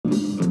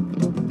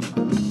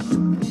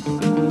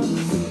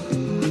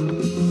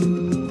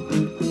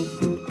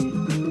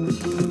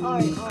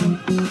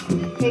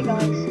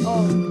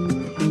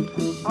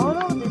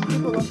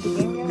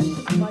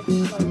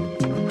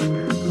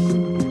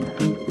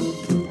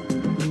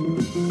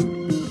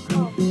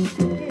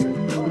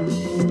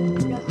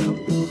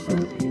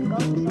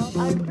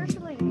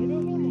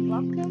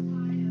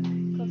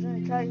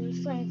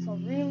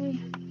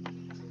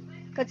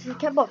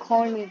kept on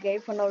calling me gay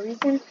for no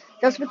reason,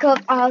 just because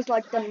I has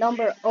like the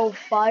number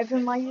 05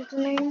 in my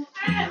username.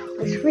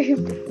 It's really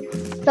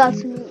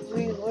that's me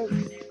really works.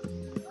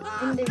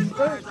 And they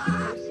started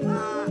cursing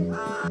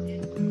me.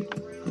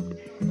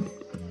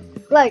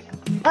 Like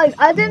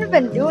I didn't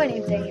even do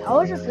anything. I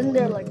was just in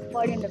there like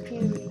fighting the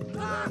PvP.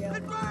 Yeah.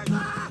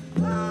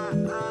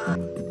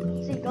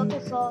 See, got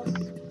the sauce,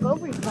 go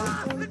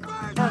refight them,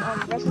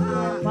 and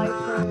Restaurant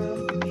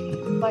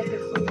Viper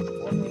Foods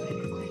for me.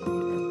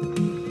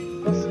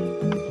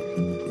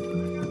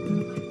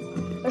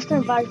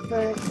 Western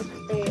Viper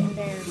stay and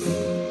then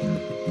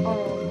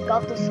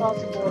got the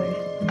sauce boy.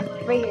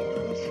 Right here,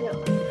 you should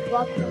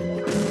block them.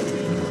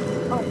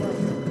 Oh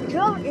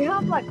no. You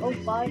have like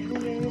 05 in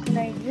your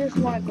username, you just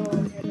wanna go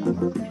ahead and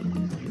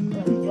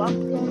block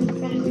them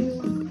from you.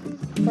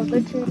 Because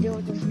literally they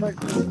will just start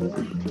doing it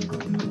to you.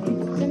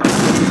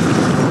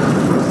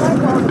 Sorry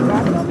for all the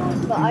background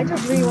noise, but I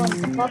just really want to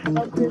talk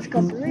about this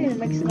because it really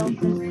makes no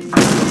sense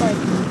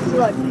to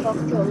talk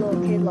to a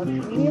little kid like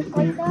me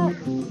like that.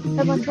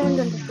 If I told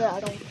them to say I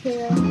don't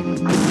care.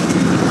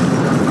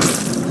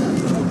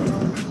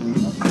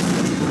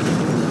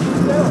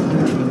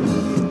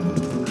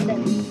 And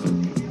then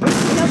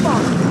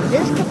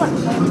this kept on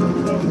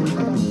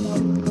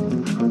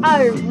I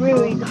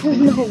really don't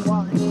know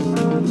why.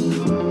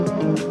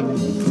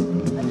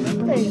 I think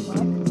they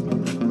left.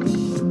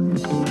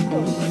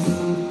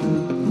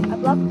 I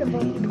blocked the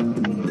boat.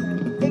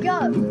 They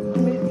got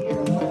really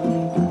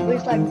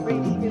which like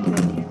pretty stupid.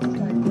 It's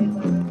like they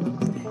were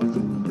supposed to.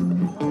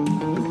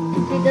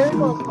 See, there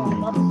goes my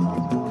mother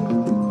sauce.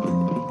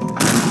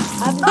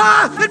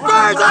 It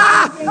burns!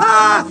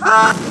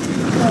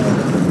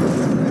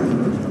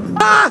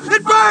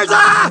 It burns!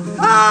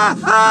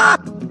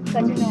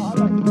 Because you know, I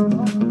like to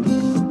know.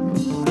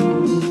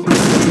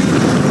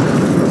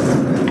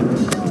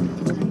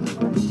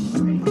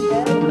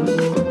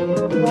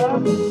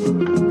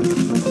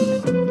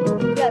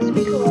 Yes,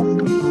 we could also.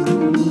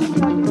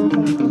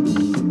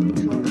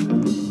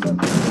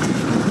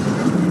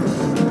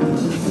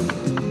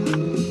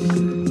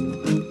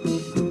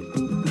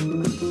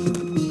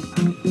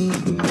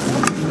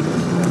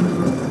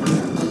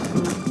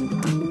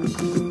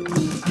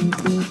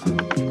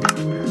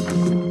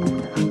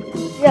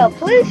 Yeah,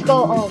 please go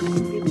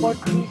report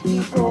these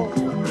people.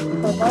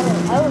 Because I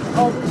was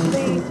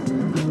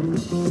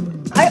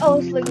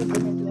obviously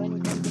didn't do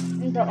anything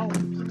in the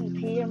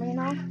PvP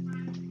arena.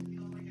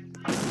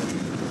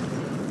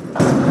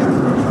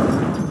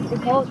 They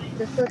called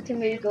the third team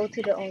to go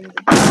to the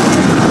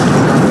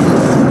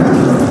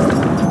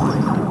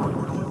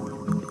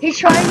He's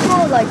trying to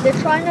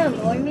they're trying to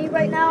annoy me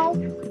right now,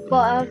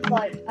 but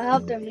I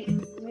have them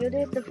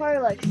muted. They're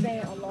probably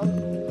saying a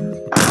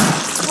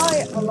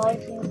lot of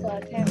things that I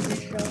can't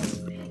really show.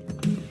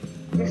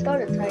 They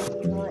started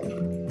typing a lot.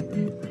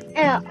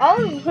 And I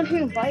was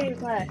wondering why you're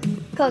glad.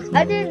 Cause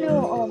I didn't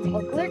know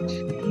a glitch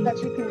that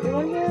you can do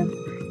in here.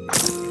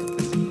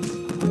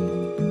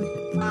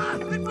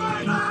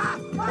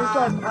 It's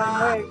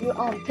where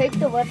you take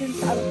the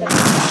weapons out of the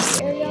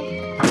PvP area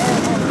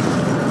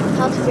and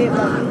cultivate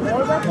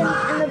more weapons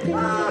in the PvP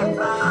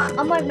area.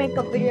 I might make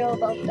a video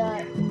about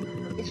that.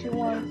 If you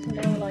want to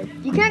know,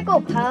 you can't go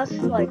past,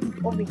 over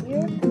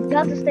here. You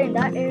have to stay in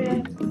that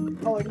area,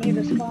 or near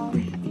the spawn.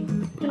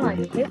 You can,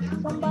 hit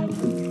somebody.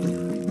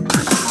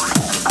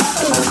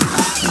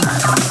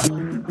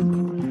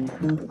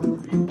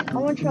 I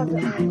want to try to,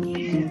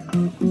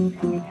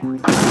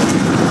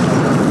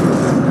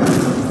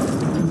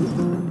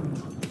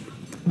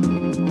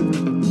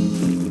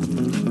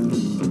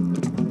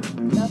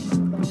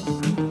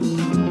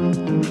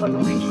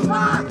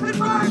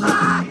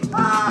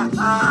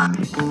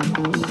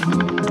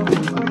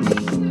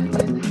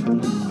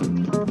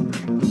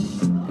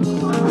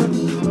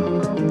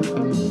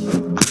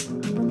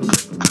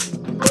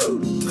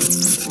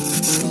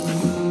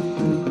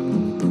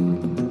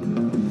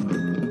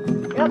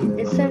 Yep,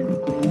 it's in.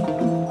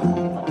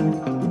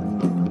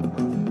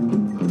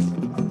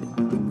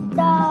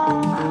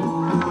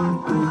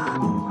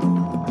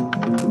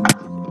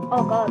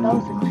 Oh god, that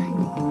was a tree.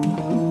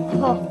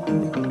 Oh.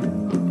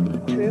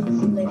 Troops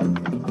there.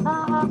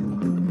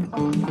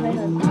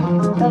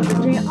 That was a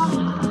tree.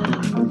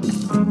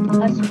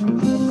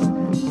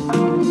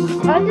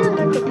 I didn't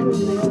like the two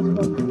videos,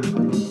 but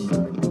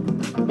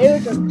they were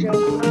just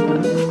joking.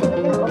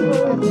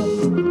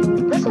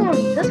 This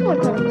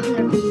one's kind of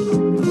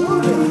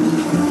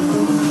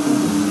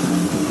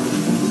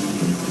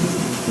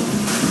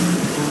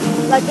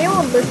they were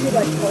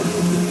literally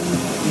focused.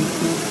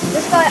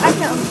 This guy, I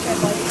can't understand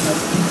why he's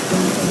focused.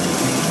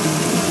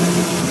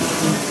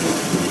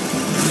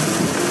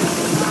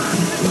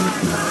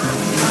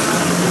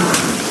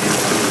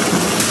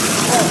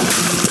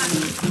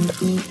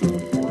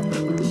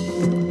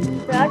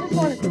 I just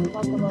wanted to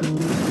talk about it.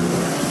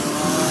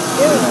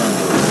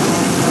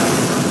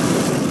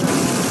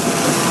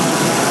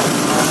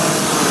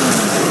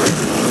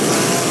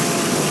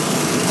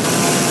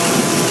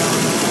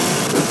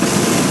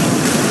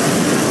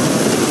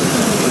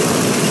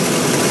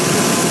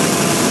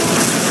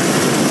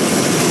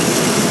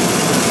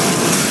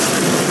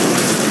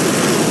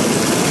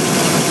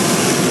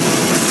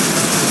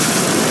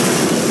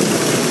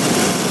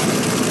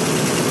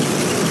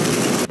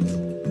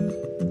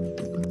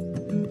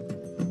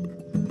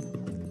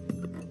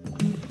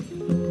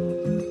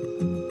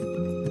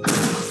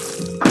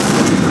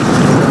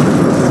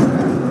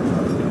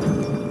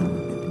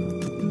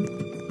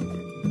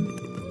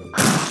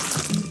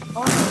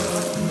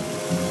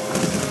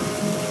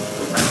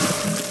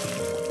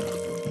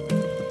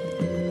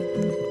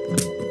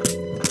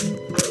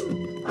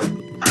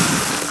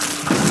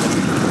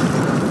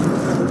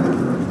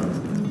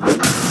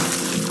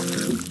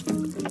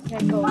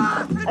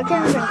 I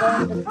can't even go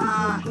in the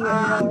PvP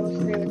area or else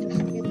they would just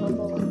skip the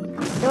whole.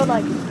 They were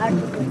like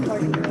actively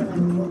targeting me like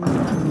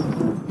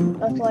Pokemon.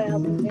 That's why I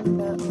haven't been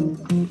to the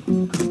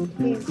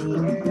PvP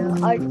area.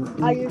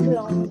 I usually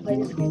only play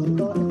this game to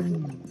go in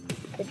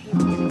the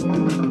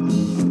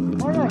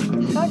PvP. Or like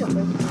just try to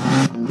break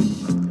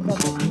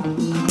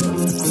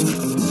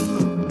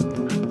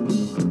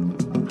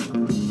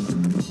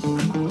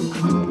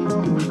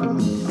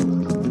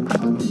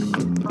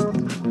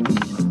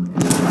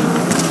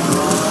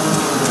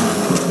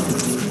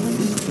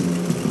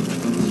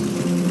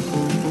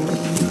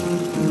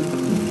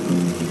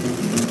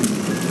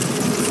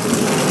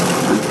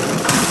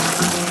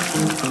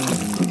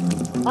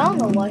I don't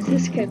know why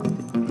this kid. It's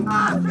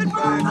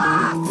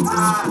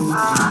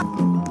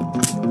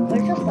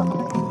just the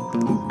eyes.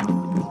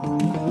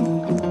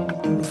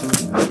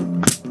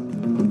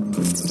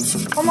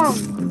 Come on.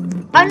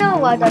 I know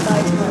why that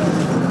guy's mad.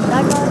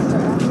 That guy's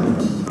mad.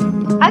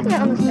 I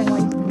can understand why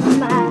he's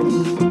mad.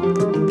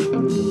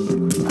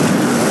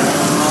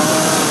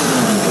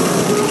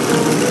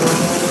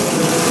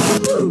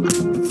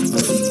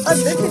 Oh,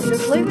 listen,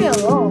 just leave me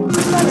alone. I'm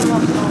trying to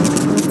have fun.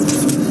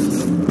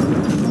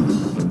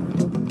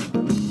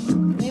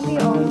 Maybe I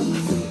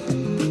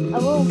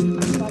will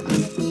start the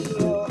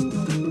video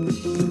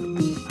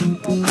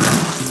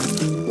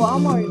well,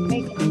 I'm already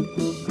making it.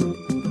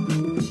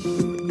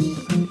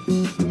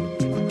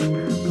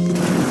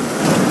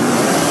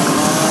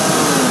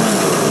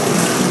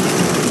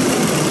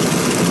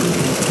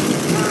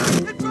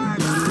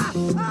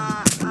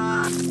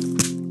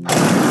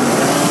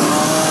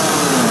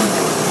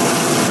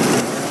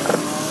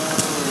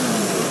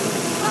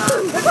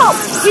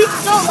 He's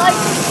still like,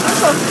 I'm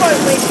so sorry,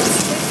 wait.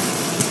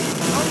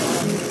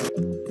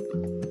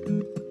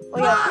 Oh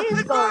yeah,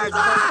 please go.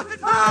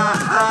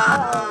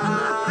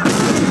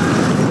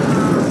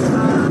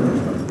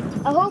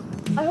 I hope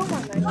my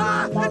mic is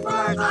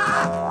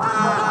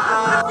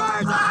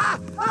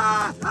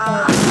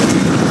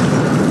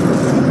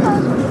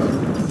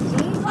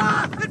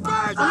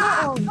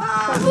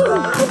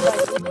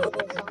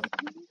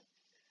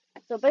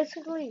so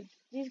basically,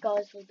 these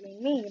guys were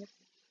being mean.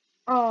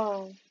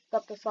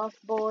 Got the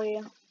soft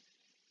boy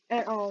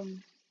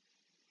and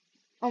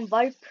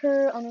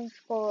Viper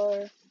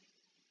underscore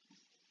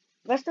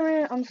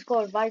restaurant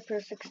underscore Viper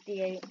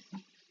 68.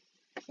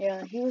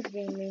 Yeah, he was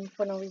being mean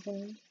for no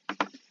reason.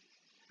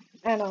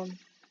 And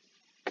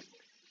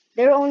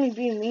they were only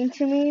being mean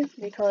to me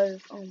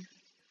because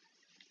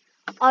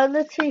I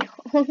literally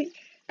only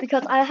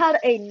because I had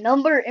a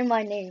number in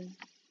my name.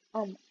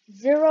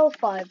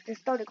 05. They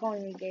started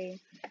calling me gay.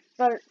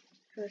 Started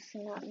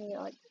cursing at me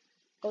like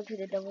go to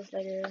the devil's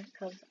later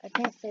because I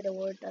can't say the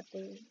word that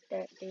they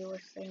were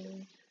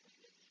saying.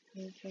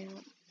 You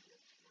can't.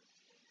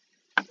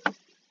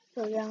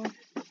 So yeah.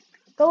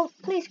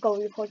 Please go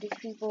report these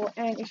people,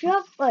 and if you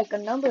have like a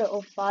number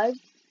of 5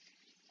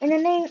 in the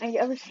name and you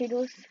ever see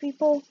those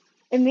people,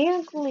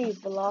 immediately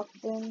block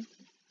them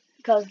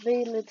because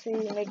they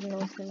literally make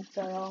no sense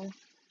at all.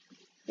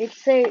 They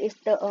say it's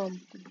the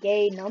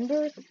gay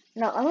number.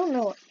 Now I don't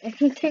know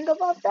anything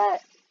about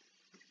that.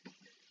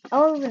 I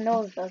don't even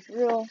know if that's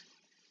real.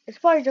 It's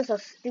probably just a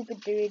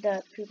stupid theory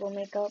that people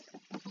make up.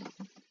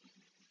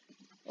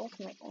 What's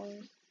my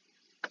own?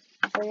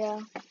 So yeah.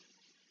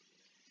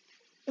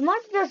 It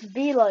might just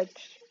be like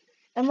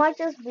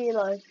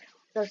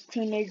just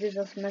teenagers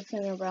just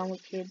messing around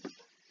with kids.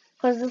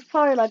 Cause there's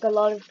probably like a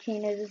lot of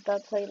teenagers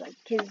that play like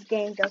kids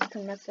games just to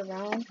mess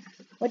around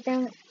with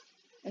them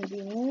and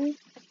be mean.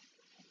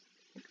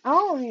 I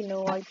don't really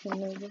know why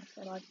teenagers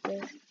are like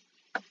this.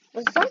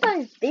 But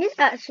sometimes these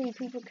actually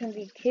people can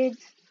be kids.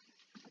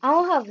 I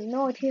don't have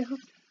no idea.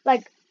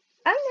 Like,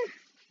 I mean,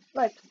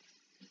 like,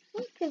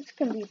 some kids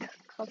can be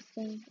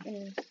cussing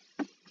and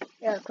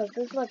yeah, cause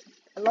there's like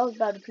a lot of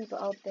bad people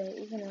out there,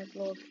 even like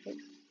little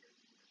kids.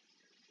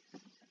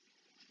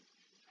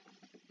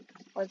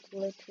 Like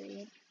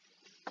literally.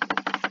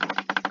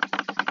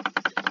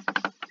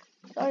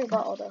 Sorry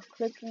about all that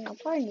clicking. I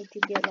probably need to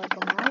get like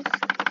a mouse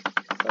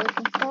so I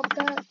can stop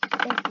that.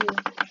 Thank you,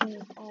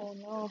 team. Oh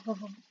no.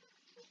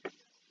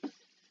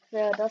 So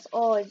yeah, that's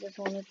all I just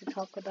wanted to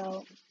talk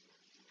about.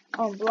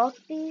 Block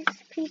these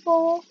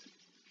people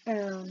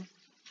and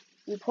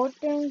report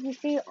them. You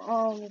see,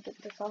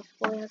 the soft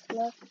boy has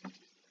left.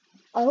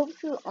 I hope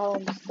you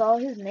saw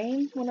his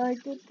name when I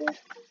did this.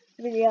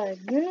 But yeah,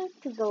 you need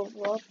to go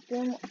block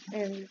them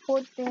and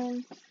report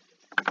them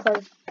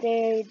because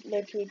they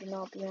literally do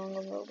not belong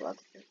on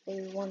Roblox if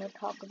they want to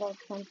talk about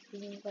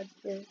something like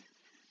this,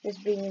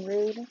 just being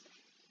rude.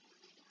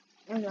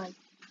 And like,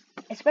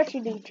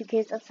 especially the 2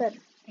 kids that said,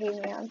 hey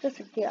man, I'm just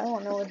a kid, I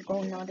don't know what's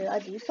going on, did I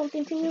do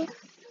something to you?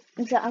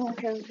 And said, I don't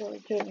care if you're a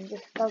kid, and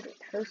just started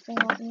cursing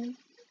at me.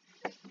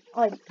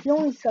 Like, he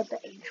only said the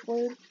H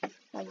word,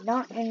 like,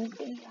 not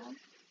anything else.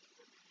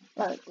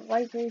 Like,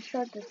 Viper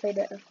tried to say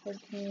the F word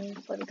to me,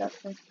 but he got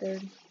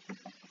censored.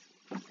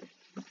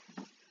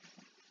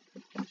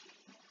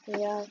 So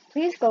yeah,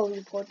 please go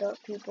report those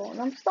people. And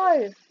I'm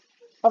sorry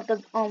of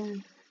the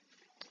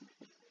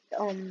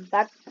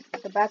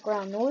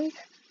background noise.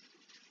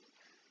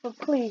 But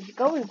please,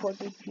 go report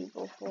these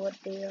people for what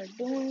they are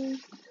doing.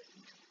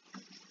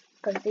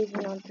 Because they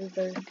do not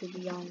deserve to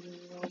be on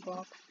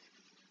Roblox.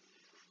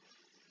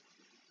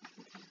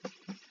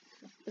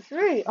 It's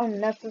really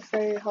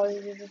unnecessary how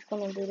you're just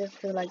gonna do this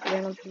to like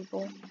random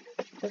people.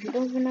 So if you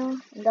don't even know,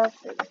 and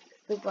that's it.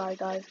 Goodbye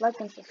guys, like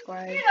and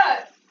subscribe.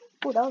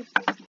 Oh, that was